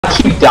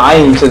keep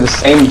dying to the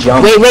same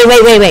jump.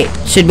 Wait.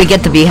 Should we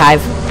get the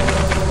beehive?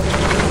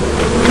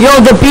 Yo,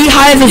 the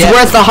beehive is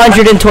worth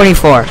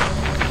 124.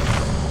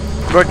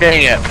 We're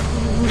getting it.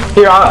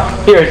 Here,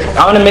 I'm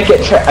gonna make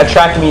it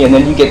attract me, and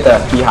then you get the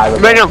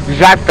beehive. Wait, no,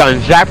 zap gun.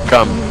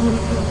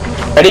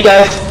 Ready,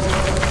 guys?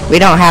 We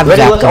don't have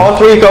Ready? zap Let's gun. all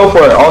three go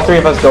for it. All three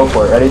of us go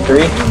for it. Ready?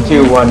 3,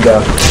 2, 1,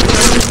 go.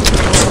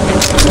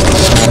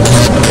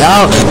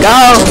 Go!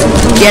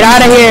 Get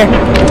out of here!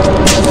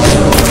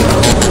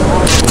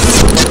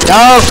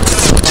 Go!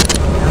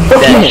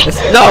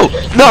 No!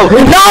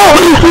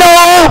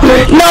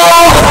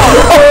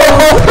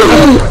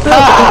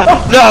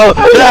 No!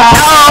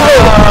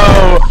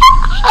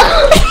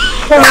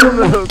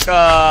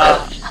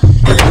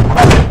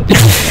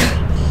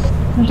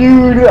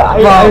 Dude,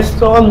 I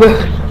saw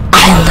the...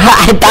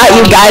 I thought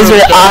you guys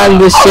were on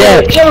the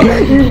ship.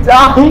 You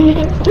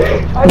died.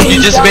 You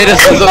just made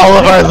us lose all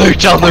of our loot,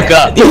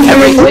 Gianluca.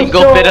 Every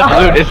single bit of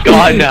loot is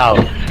gone now.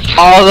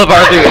 All of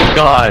our loot is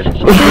gone.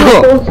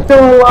 I'm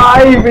still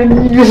alive,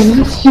 and you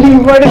just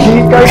shooting one of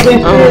these guys.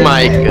 Oh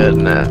my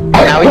goodness.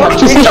 Now we have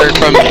to start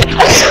from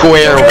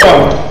square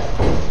one.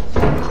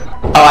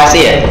 Oh, I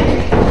see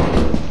it.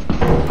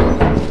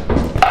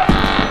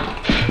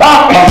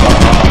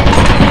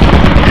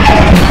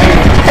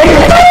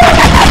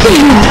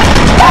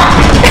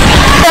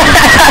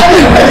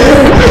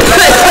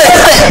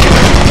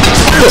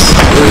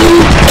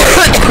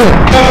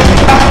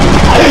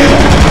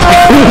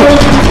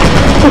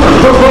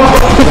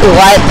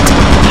 What?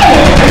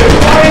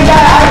 What is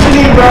that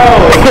happening, bro?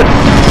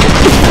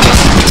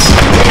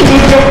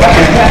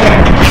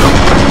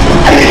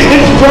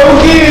 It's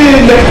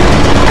broken!